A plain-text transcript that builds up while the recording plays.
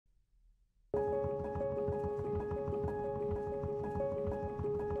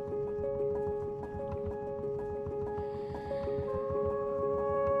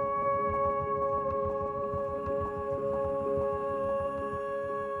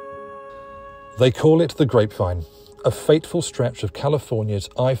They call it the grapevine, a fateful stretch of California's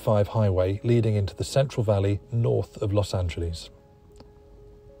I-5 highway leading into the Central Valley north of Los Angeles.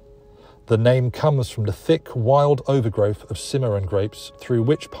 The name comes from the thick, wild overgrowth of Cimarron grapes through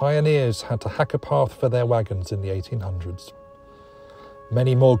which pioneers had to hack a path for their wagons in the 1800s.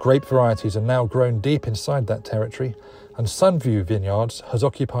 Many more grape varieties are now grown deep inside that territory, and Sunview Vineyards has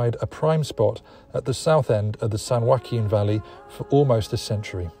occupied a prime spot at the south end of the San Joaquin Valley for almost a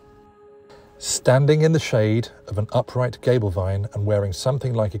century. Standing in the shade of an upright gable vine and wearing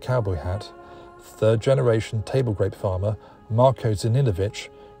something like a cowboy hat, third-generation table grape farmer Marko Zaninovich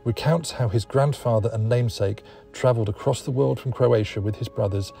recounts how his grandfather and namesake travelled across the world from Croatia with his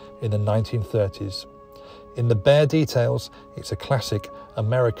brothers in the 1930s. In the bare details, it's a classic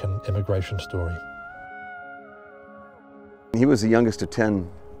American immigration story. He was the youngest of 10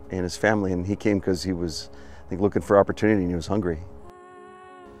 in his family, and he came because he was, I think, looking for opportunity and he was hungry.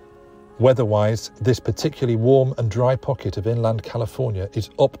 Weather-wise, this particularly warm and dry pocket of inland California is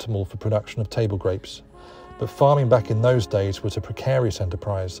optimal for production of table grapes. But farming back in those days was a precarious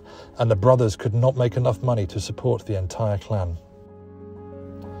enterprise, and the brothers could not make enough money to support the entire clan.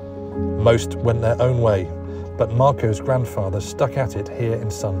 Most went their own way, but Marko's grandfather stuck at it here in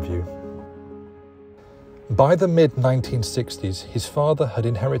Sunview. By the mid-1960s, his father had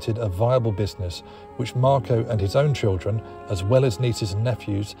inherited a viable business which Marko and his own children, as well as nieces and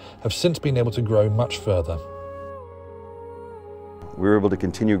nephews, have since been able to grow much further. We were able to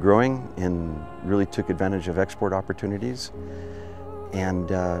continue growing and really took advantage of export opportunities.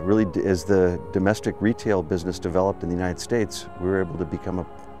 And really, as the domestic retail business developed in the United States, we were able to become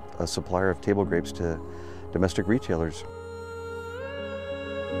a supplier of table grapes to domestic retailers.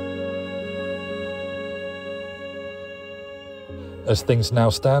 As things now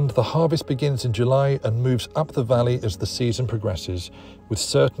stand, the harvest begins in July and moves up the valley as the season progresses, with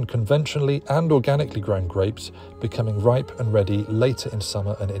certain conventionally and organically grown grapes becoming ripe and ready later in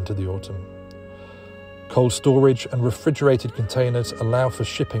summer and into the autumn. Cold storage and refrigerated containers allow for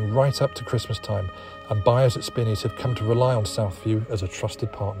shipping right up to Christmas time, and buyers at Spinney's have come to rely on Southview as a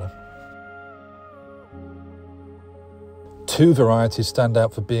trusted partner. Two varieties stand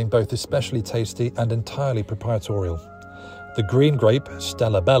out for being both especially tasty and entirely proprietorial. The green grape,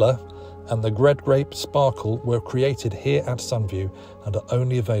 Stella Bella, and the red grape, Sparkle, were created here at Sunview and are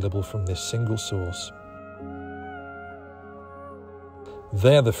only available from this single source.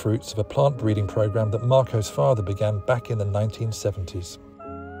 They're the fruits of a plant breeding program that Marko's father began back in the 1970s.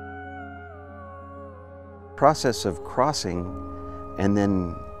 The process of crossing and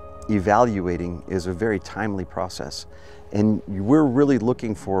then evaluating is a very timely process. And we're really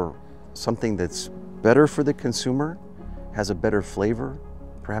looking for something that's better for the consumer, has a better flavor,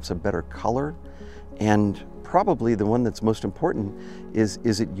 perhaps a better color, and probably the one that's most important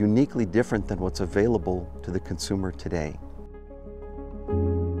is it uniquely different than what's available to the consumer today?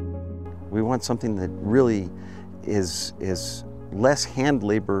 We want something that really is less hand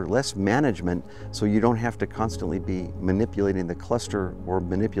labor, less management, so you don't have to constantly be manipulating the cluster or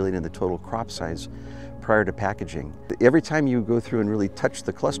manipulating the total crop size prior to packaging. Every time you go through and really touch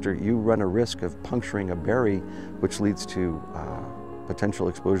the cluster, you run a risk of puncturing a berry, which leads to potential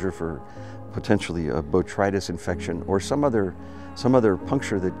exposure for potentially a botrytis infection or some other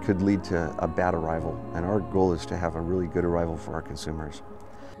puncture that could lead to a bad arrival. And our goal is to have a really good arrival for our consumers.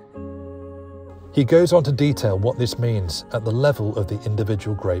 He goes on to detail what this means at the level of the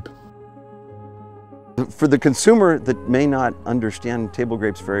individual grape. For the consumer that may not understand table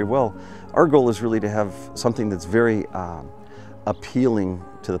grapes very well, our goal is really to have something that's very appealing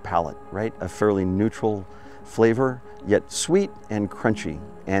to the palate, right? A fairly neutral flavor, yet sweet and crunchy,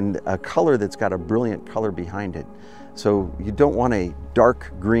 and a color that's got a brilliant color behind it. So you don't want a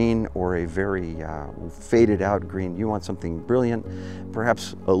dark green or a very faded out green. You want something brilliant,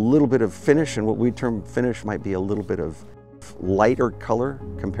 perhaps a little bit of finish, and what we term finish might be a little bit of lighter color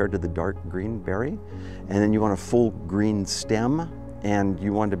compared to the dark green berry. And then you want a full green stem, and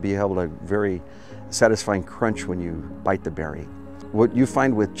you want to be able to very satisfying crunch when you bite the berry. What you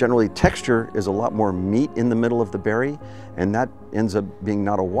find with generally texture is a lot more meat in the middle of the berry, and that ends up being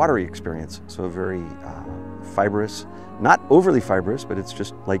not a watery experience, so very fibrous, not overly fibrous, but it's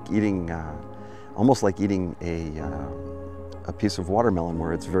just like eating, almost like eating a piece of watermelon,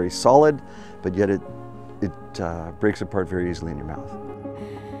 where it's very solid, but yet it breaks apart very easily in your mouth.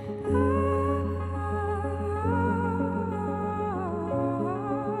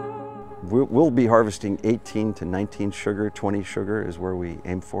 We'll be harvesting 18 to 19 sugar, 20 sugar is where we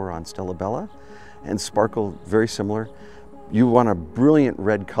aim for on Stella Bella, and Sparkle, very similar. You want a brilliant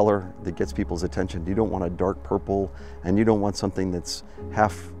red color that gets people's attention. You don't want a dark purple, and you don't want something that's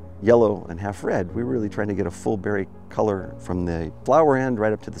half yellow and half red. We were really trying to get a full berry color from the flower end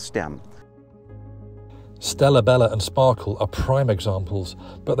right up to the stem. Stella Bella and Sparkle are prime examples,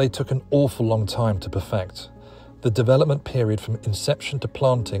 but they took an awful long time to perfect. The development period from inception to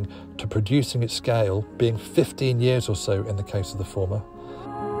planting to producing at scale being 15 years or so in the case of the former.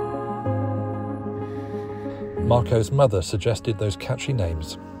 Marco's mother suggested those catchy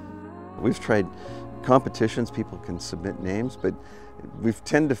names. We've tried competitions, people can submit names, but we've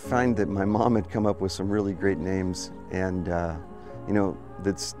tended to find that my mom had come up with some really great names, and you know,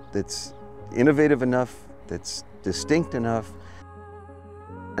 that's innovative enough, that's distinct enough.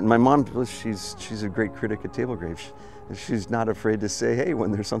 And my mom, she's a great critic of table grapes. She's not afraid to say, hey,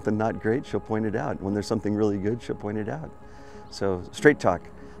 when there's something not great, she'll point it out. When there's something really good, she'll point it out. So straight talk.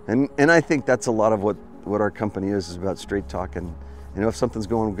 And I think that's a lot of what our company is about, straight talk. And you know, if something's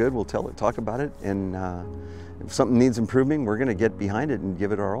going good, we'll talk about it. And if something needs improving, we're gonna get behind it and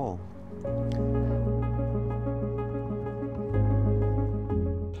give it our all.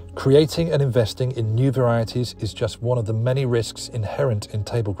 Creating and investing in new varieties is just one of the many risks inherent in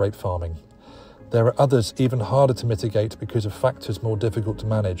table grape farming. There are others even harder to mitigate because of factors more difficult to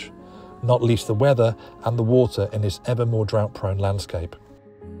manage, not least the weather and the water in this ever more drought-prone landscape.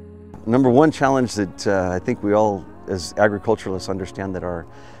 Number one challenge that I think we all as agriculturalists understand that our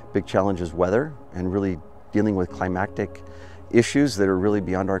big challenge is weather and really dealing with climatic issues that are really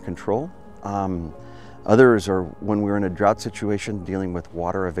beyond our control. Others are when we're in a drought situation dealing with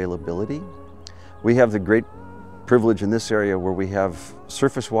water availability. We have the great privilege in this area where we have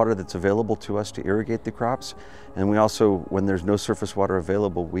surface water that's available to us to irrigate the crops, and we also, when there's no surface water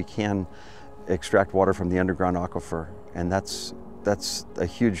available, we can extract water from the underground aquifer, and that's a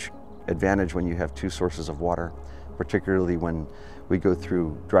huge advantage when you have two sources of water, particularly when we go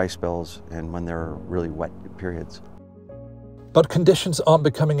through dry spells and when there are really wet periods. But conditions aren't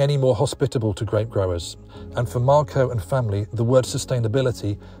becoming any more hospitable to grape growers, and for Marco and family, the word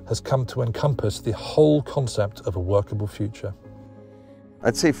sustainability has come to encompass the whole concept of a workable future.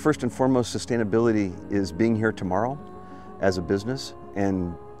 I'd say first and foremost, sustainability is being here tomorrow as a business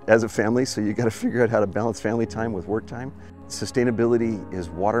and as a family, so you got to figure out how to balance family time with work time. Sustainability is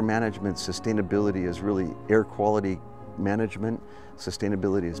water management, sustainability is really air quality management,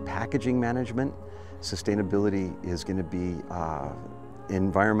 sustainability is packaging management. Sustainability is going to be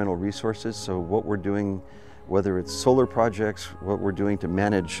environmental resources, so what we're doing, whether it's solar projects, what we're doing to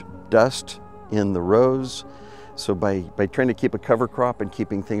manage dust in the rows. So by trying to keep a cover crop and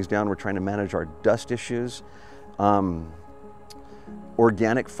keeping things down, we're trying to manage our dust issues.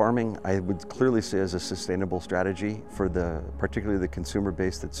 Organic farming, I would clearly say, is a sustainable strategy for particularly the consumer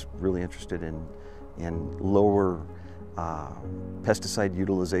base that's really interested in lower pesticide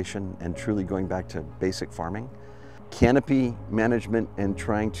utilization and truly going back to basic farming. Canopy management and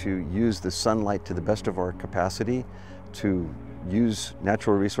trying to use the sunlight to the best of our capacity to use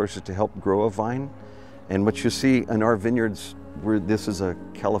natural resources to help grow a vine. And what you see in our vineyards, this is a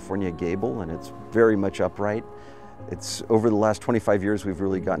California gable and it's very much upright. It's over the last 25 years we've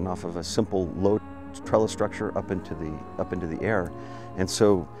really gotten off of a simple low trellis structure up into the air. And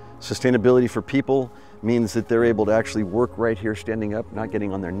so sustainability for people means that they're able to actually work right here standing up, not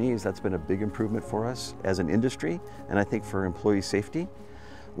getting on their knees. That's been a big improvement for us as an industry, and I think for employee safety.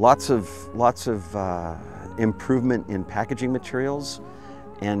 Lots of improvement in packaging materials,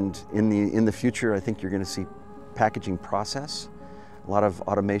 and in the future I think you're going to see packaging process. A lot of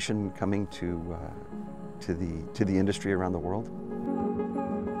automation coming to the industry around the world.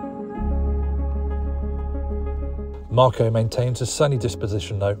 Marco maintains a sunny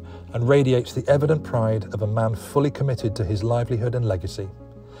disposition though, and radiates the evident pride of a man fully committed to his livelihood and legacy.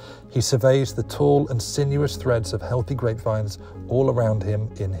 He surveys the tall and sinuous threads of healthy grapevines all around him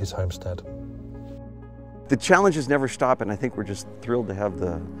in his homestead. The challenges never stop, and I think we're just thrilled to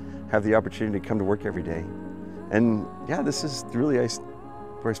have the opportunity to come to work every day. And yeah, this is really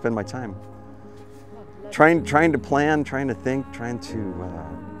where I spend my time. Trying to plan, trying to think, trying to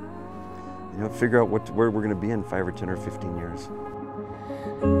figure out where we're going to be in 5 or 10 or 15 years.